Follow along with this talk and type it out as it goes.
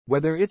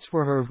Whether it's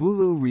for her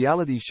Hulu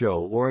reality show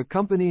or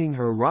accompanying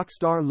her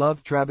rockstar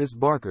love Travis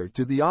Barker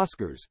to the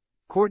Oscars,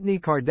 Kourtney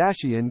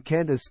Kardashian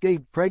can't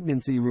escape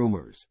pregnancy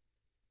rumors.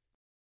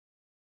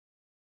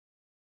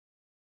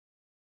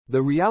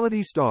 The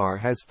reality star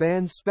has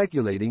fans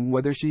speculating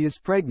whether she is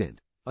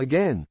pregnant,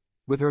 again,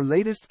 with her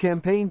latest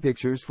campaign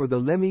pictures for the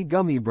Lemmy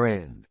gummy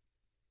brand.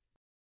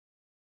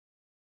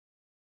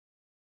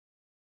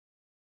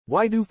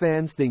 Why do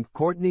fans think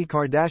Kourtney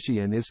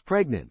Kardashian is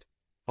pregnant?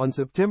 On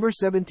September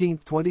 17,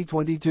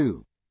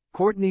 2022,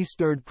 Kourtney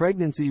stirred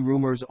pregnancy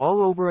rumors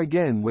all over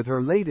again with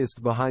her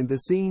latest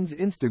behind-the-scenes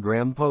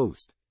Instagram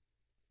post.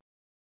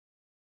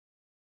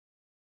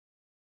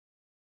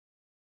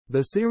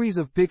 The series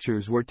of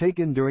pictures were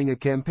taken during a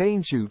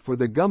campaign shoot for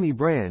the gummy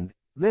brand,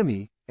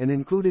 Lemmy, and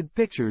included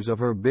pictures of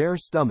her bare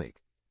stomach.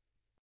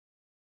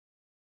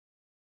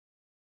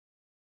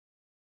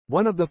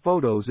 One of the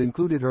photos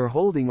included her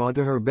holding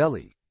onto her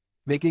belly,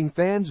 making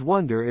fans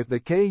wonder if the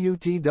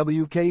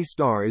Kourtney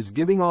star is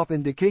giving off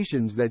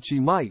indications that she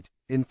might,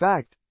 in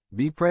fact,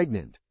 be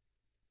pregnant.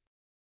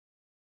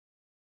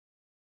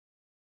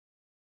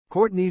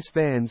 Kourtney's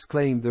fans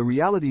claimed the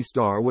reality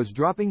star was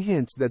dropping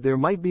hints that there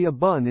might be a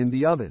bun in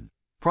the oven,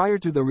 prior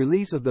to the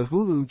release of the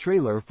Hulu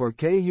trailer for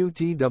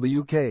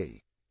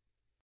Kourtney.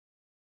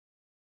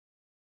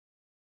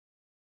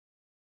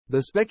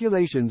 The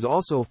speculations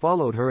also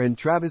followed her and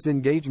Travis'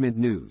 engagement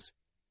news.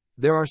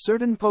 There are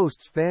certain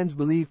posts fans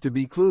believe to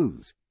be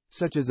clues,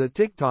 such as a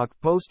TikTok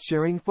post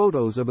sharing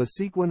photos of a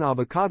sequin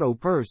avocado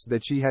purse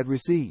that she had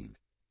received.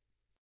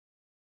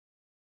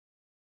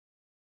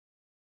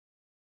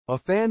 A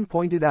fan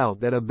pointed out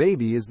that a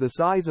baby is the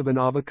size of an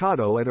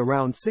avocado at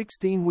around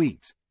 16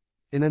 weeks.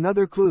 In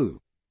another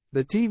clue,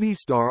 the TV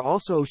star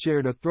also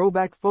shared a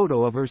throwback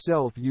photo of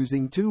herself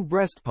using 2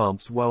 breast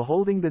pumps while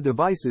holding the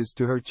devices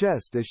to her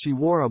chest as she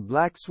wore a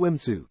black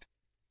swimsuit.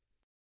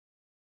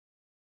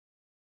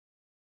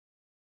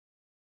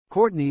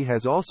 Kourtney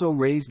has also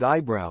raised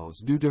eyebrows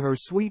due to her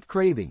sweet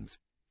cravings,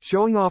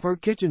 showing off her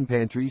kitchen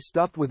pantry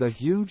stuffed with a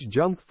huge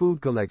junk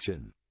food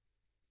collection.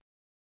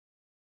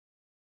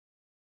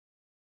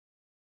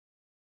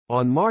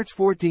 On March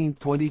 14,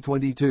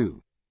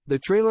 2022, the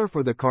trailer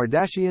for the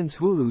Kardashians'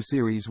 Hulu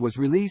series was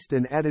released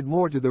and added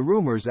more to the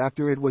rumors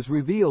after it was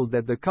revealed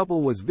that the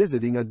couple was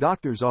visiting a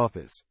doctor's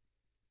office.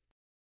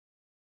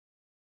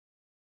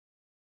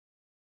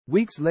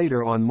 Weeks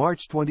later, on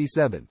March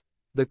 27,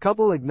 the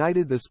couple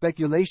ignited the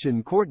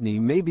speculation Kourtney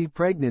may be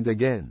pregnant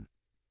again.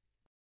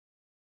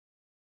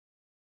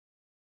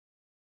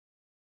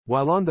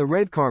 While on the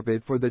red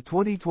carpet for the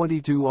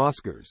 2022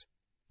 Oscars,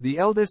 the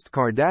eldest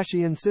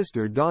Kardashian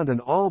sister donned an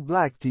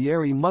all-black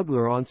Thierry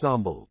Mugler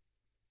ensemble.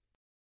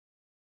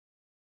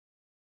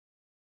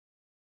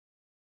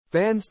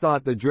 Fans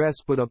thought the dress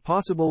put a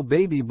possible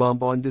baby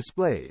bump on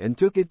display and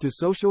took it to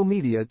social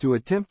media to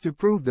attempt to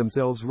prove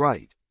themselves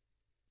right.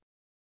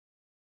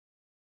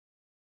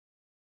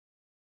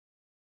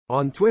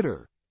 On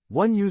Twitter,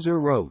 one user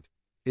wrote,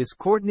 "Is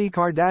Kourtney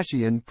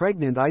Kardashian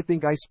pregnant? I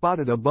think I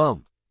spotted a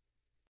bump.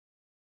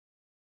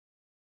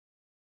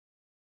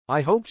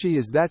 I hope she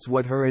is. That's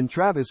what her and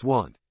Travis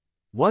want."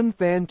 One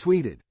fan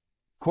tweeted,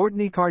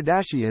 "Kourtney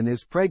Kardashian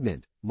is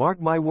pregnant,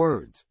 mark my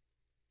words."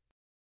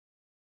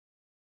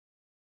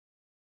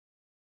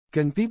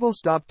 "Can people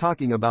stop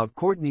talking about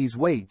Kourtney's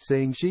weight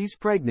saying she's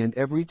pregnant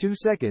every 2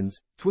 seconds?"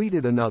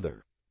 tweeted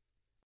another.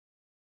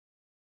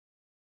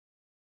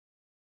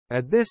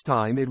 At this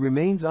time it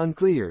remains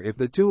unclear if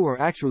the two are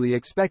actually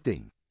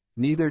expecting.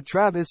 Neither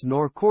Travis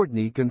nor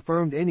Kourtney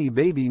confirmed any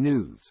baby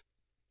news.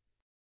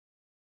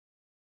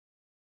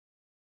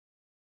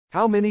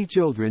 How many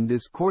children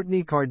does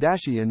Kourtney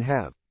Kardashian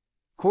have?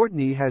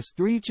 Kourtney has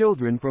 3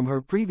 children from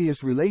her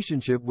previous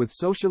relationship with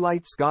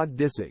socialite Scott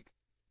Disick.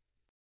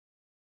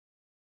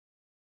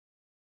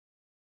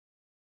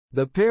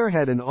 The pair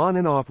had an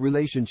on-and-off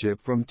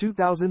relationship from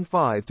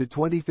 2005 to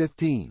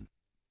 2015.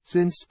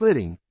 Since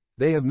splitting,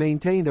 they have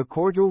maintained a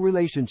cordial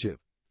relationship,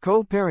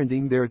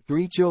 co-parenting their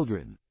 3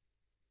 children.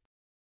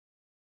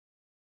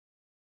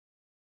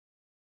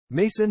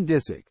 Mason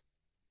Disick.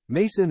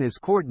 Mason is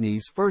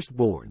Kourtney's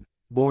firstborn,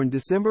 born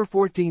December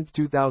 14,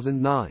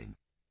 2009.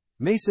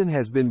 Mason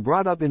has been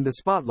brought up in the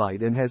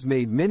spotlight and has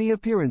made many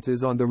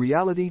appearances on the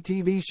reality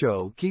TV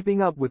show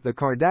Keeping Up with the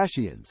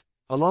Kardashians,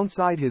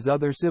 alongside his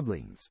other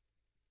siblings.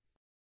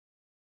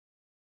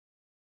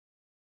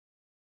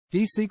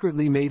 He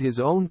secretly made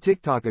his own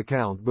TikTok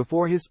account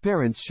before his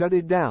parents shut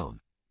it down.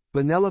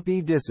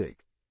 Penelope Disick.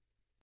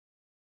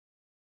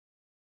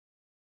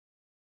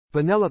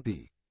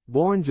 Penelope,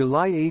 born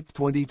July 8,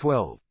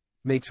 2012,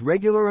 makes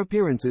regular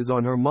appearances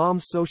on her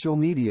mom's social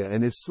media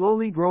and is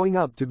slowly growing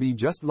up to be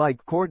just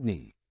like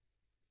Kourtney.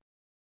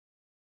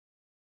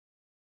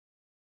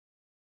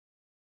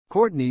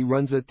 Kourtney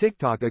runs a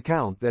TikTok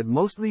account that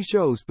mostly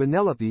shows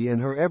Penelope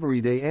and her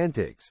everyday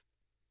antics.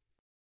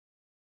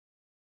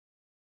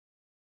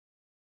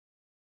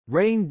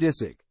 Rain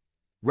Disick.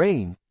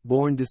 Rain,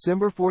 born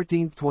December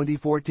 14,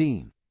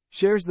 2014,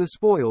 shares the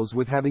spoils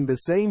with having the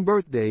same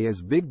birthday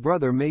as big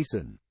brother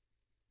Mason.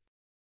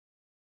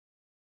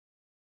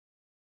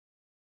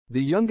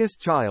 The youngest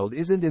child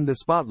isn't in the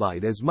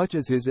spotlight as much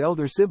as his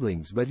elder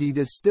siblings, but he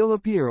does still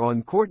appear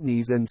on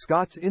Kourtney's and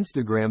Scott's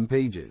Instagram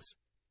pages.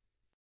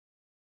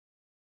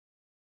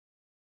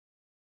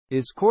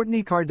 Is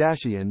Kourtney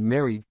Kardashian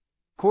married?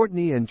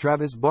 Kourtney and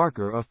Travis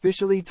Barker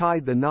officially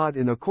tied the knot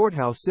in a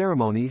courthouse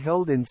ceremony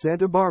held in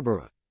Santa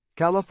Barbara,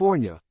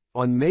 California,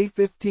 on May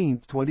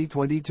 15,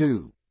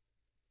 2022.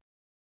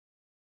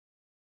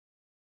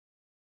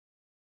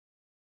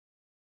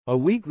 A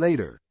week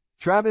later,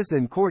 Travis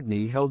and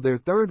Kourtney held their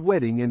third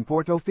wedding in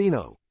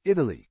Portofino,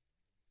 Italy.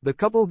 The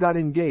couple got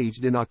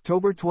engaged in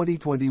October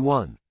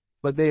 2021,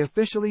 but they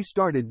officially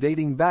started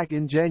dating back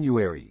in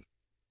January.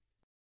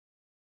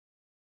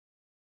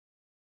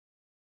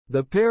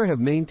 The pair have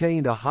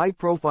maintained a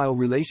high-profile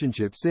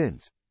relationship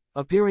since,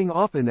 appearing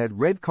often at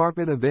red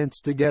carpet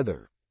events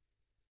together.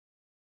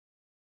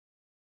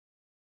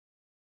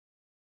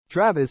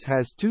 Travis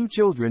has 2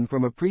 children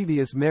from a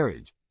previous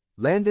marriage,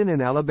 Landon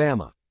and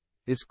Alabama.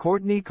 Is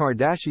Kourtney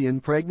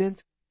Kardashian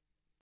pregnant?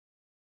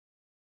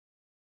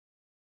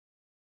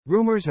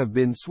 Rumors have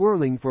been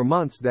swirling for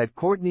months that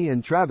Kourtney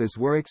and Travis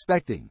were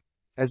expecting,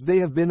 as they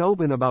have been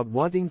open about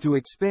wanting to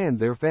expand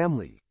their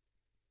family.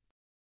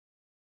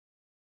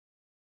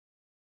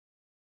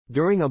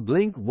 During a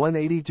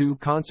Blink-182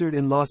 concert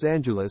in Los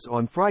Angeles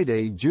on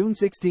Friday, June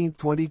 16,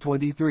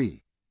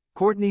 2023,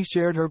 Kourtney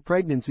shared her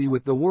pregnancy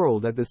with the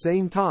world at the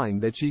same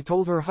time that she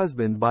told her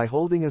husband by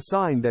holding a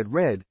sign that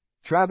read,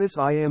 "Travis,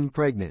 I am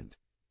pregnant."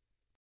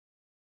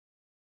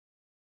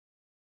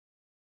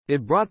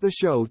 It brought the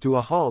show to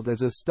a halt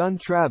as a stunned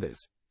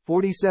Travis,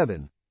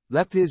 47,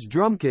 left his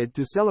drum kit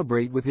to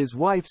celebrate with his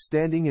wife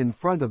standing in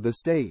front of the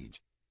stage.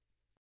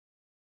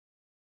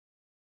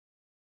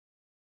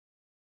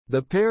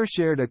 The pair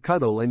shared a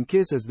cuddle and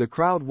kiss as the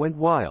crowd went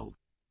wild.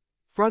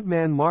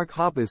 Frontman Mark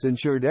Hoppus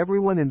ensured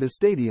everyone in the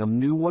stadium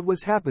knew what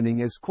was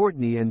happening as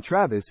Kourtney and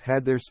Travis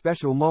had their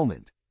special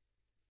moment.